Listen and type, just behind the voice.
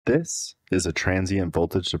This is a transient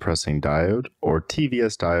voltage suppressing diode, or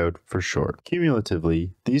TVS diode for short.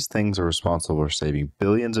 Cumulatively, these things are responsible for saving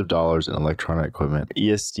billions of dollars in electronic equipment,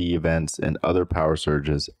 ESD events, and other power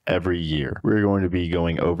surges every year. We're going to be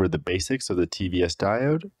going over the basics of the TVS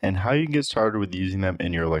diode and how you can get started with using them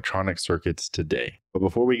in your electronic circuits today. But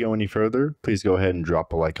before we go any further, please go ahead and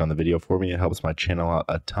drop a like on the video for me. It helps my channel out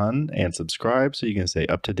a ton, and subscribe so you can stay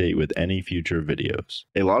up to date with any future videos.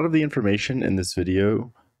 A lot of the information in this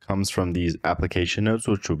video comes from these application notes,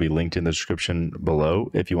 which will be linked in the description below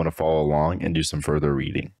if you want to follow along and do some further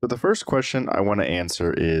reading. So the first question I want to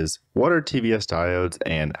answer is, what are TVS diodes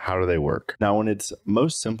and how do they work? Now, in its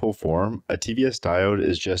most simple form, a TVS diode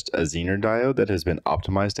is just a Zener diode that has been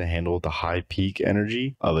optimized to handle the high peak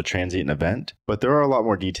energy of a transient event, but there are a lot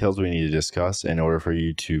more details we need to discuss in order for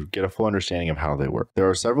you to get a full understanding of how they work. There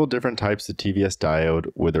are several different types of TVS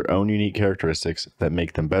diode with their own unique characteristics that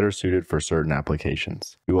make them better suited for certain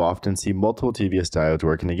applications. You will often see multiple TVS diodes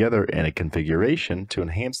working together in a configuration to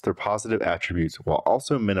enhance their positive attributes while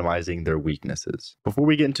also minimizing their weaknesses. Before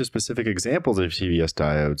we get into specific examples of TVS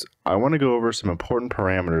diodes, I want to go over some important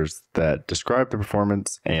parameters that describe the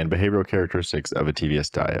performance and behavioral characteristics of a TVS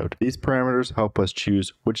diode. These parameters help us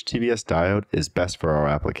choose which TVS diode is best for our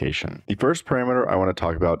application. The first parameter I want to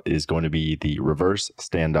talk about is going to be the reverse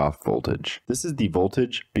standoff voltage. This is the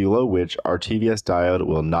voltage below which our TVS diode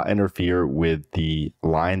will not interfere with the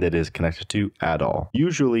line that is connected to at all.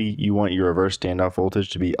 Usually you want your reverse standoff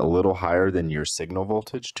voltage to be a little higher than your signal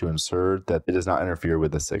voltage to ensure that it does not interfere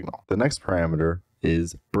with the signal. The next parameter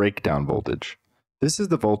is breakdown voltage. This is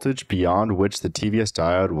the voltage beyond which the TVS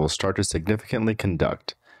diode will start to significantly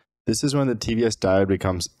conduct. This is when the TVS diode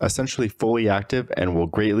becomes essentially fully active and will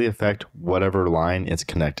greatly affect whatever line it's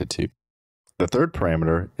connected to. The third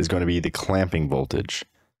parameter is going to be the clamping voltage.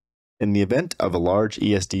 In the event of a large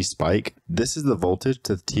ESD spike, this is the voltage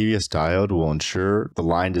that the TVS diode will ensure the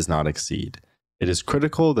line does not exceed. It is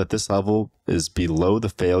critical that this level is below the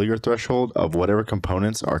failure threshold of whatever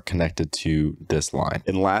components are connected to this line.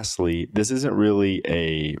 And lastly, this isn't really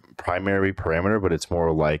a primary parameter, but it's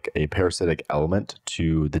more like a parasitic element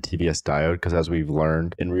to the TVS diode, because as we've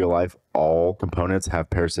learned in real life, all components have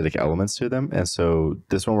parasitic elements to them. And so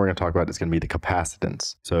this one we're going to talk about is going to be the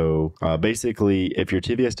capacitance. So basically, if your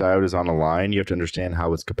TVS diode is on a line, you have to understand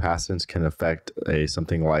how its capacitance can affect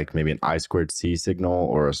something like maybe an I squared C signal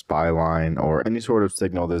or a SPI line or any sort of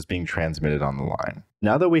signal that is being transmitted on the line.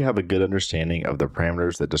 Now that we have a good understanding of the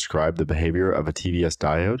parameters that describe the behavior of a TVS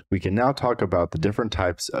diode, we can now talk about the different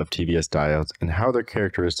types of TVS diodes and how their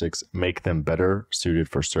characteristics make them better suited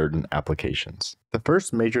for certain applications. The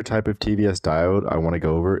first major type of TVS diode I want to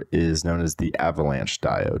go over is known as the avalanche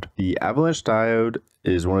diode. The avalanche diode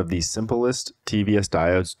is one of the simplest TVS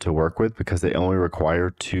diodes to work with because they only require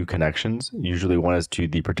two connections. Usually one is to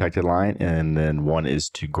the protected line and then one is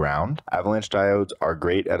to ground. Avalanche diodes are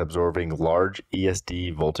great at absorbing large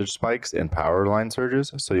ESD voltage spikes and power line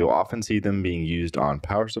surges, so you'll often see them being used on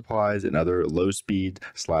power supplies and other low speed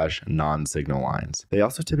 / non-signal lines. They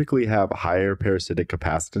also typically have higher parasitic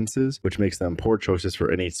capacitances, which makes them poor choices for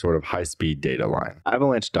any sort of high-speed data line.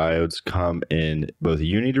 Avalanche diodes come in both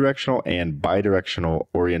unidirectional and bidirectional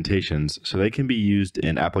orientations, so they can be used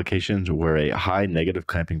in applications where a high negative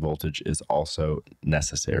clamping voltage is also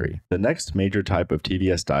necessary. The next major type of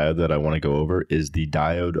TVS diode that I want to go over is the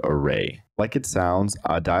diode array. Like it sounds,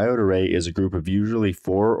 a diode array is a group of usually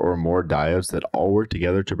 4 or more diodes that all work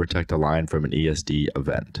together to protect a line from an ESD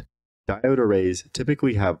event. Diode arrays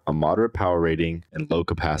typically have a moderate power rating and low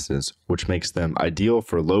capacitance, which makes them ideal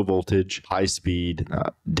for low voltage, high speed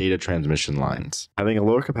data transmission lines. Having a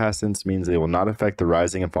lower capacitance means they will not affect the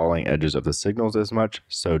rising and falling edges of the signals as much,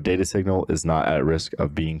 so data signal is not at risk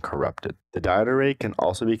of being corrupted. The diode array can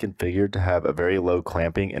also be configured to have a very low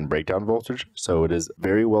clamping and breakdown voltage, so it is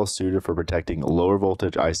very well suited for protecting lower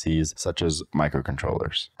voltage ICs such as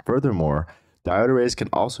microcontrollers. Furthermore, diode arrays can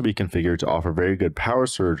also be configured to offer very good power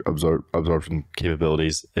surge absorption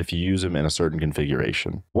capabilities if you use them in a certain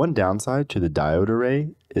configuration. One downside to the diode array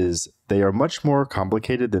is they are much more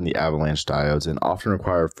complicated than the avalanche diodes and often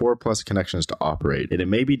require 4+ connections to operate, and it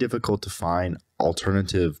may be difficult to find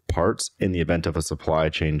alternative parts in the event of a supply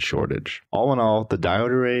chain shortage. All in all, the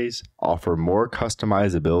diode arrays offer more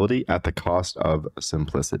customizability at the cost of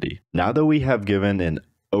simplicity. Now that we have given an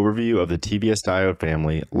overview of the TVS diode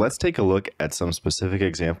family, let's take a look at some specific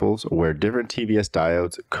examples where different TVS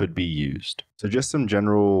diodes could be used. So just some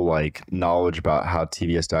general knowledge about how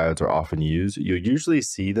TVS diodes are often used. You'll usually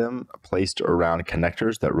see them placed around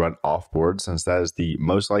connectors that run off board, since that is the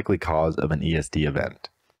most likely cause of an ESD event.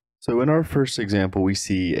 So in our first example, we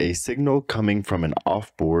see a signal coming from an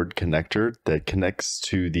off-board connector that connects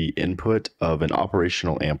to the input of an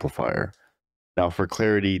operational amplifier. Now for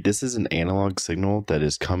clarity, this is an analog signal that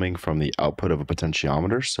is coming from the output of a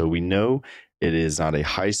potentiometer, so we know it is not a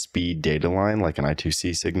high-speed data line like an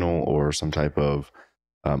I2C signal or some type of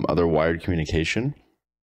other wired communication.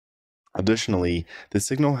 Additionally, the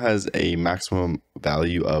signal has a maximum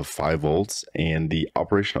value of 5 volts, and the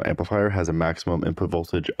operational amplifier has a maximum input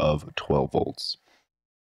voltage of 12 volts.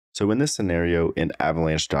 So in this scenario, an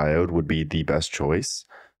avalanche diode would be the best choice.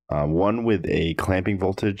 One with a clamping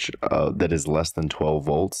voltage that is less than 12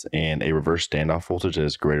 volts and a reverse standoff voltage that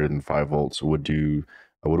is greater than 5 volts would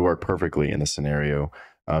work perfectly in this scenario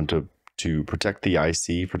to protect the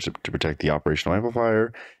IC, to protect the operational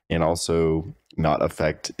amplifier, and also not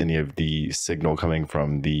affect any of the signal coming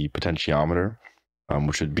from the potentiometer,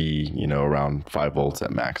 which would be around 5 volts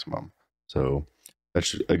at maximum. So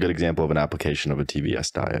that's a good example of an application of a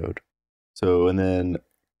TVS diode. So, and then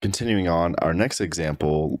continuing on, our next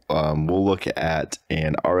example, we'll look at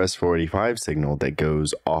an RS485 signal that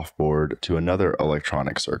goes off-board to another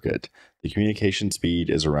electronic circuit. The communication speed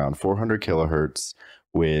is around 400 kilohertz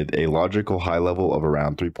with a logical high level of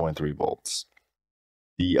around 3.3 volts.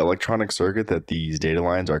 The electronic circuit that these data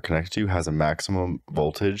lines are connected to has a maximum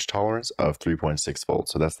voltage tolerance of 3.6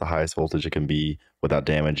 volts. So that's the highest voltage it can be without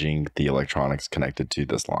damaging the electronics connected to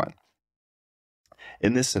this line.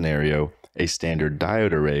 In this scenario, a standard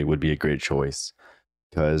diode array would be a great choice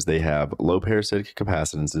because they have low parasitic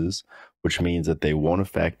capacitances, which means that they won't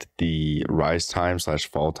affect the rise time /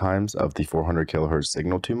 fall times of the 400 kilohertz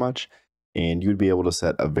signal too much, and you'd be able to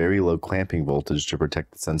set a very low clamping voltage to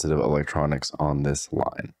protect the sensitive electronics on this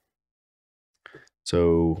line.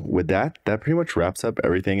 So with that pretty much wraps up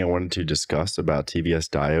everything I wanted to discuss about TVS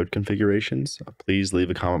diode configurations. Please leave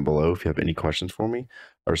a comment below if you have any questions for me.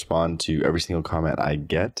 I respond to every single comment I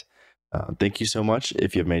get. Thank you so much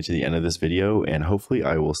if you have made it to the end of this video, and hopefully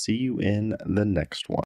I will see you in the next one.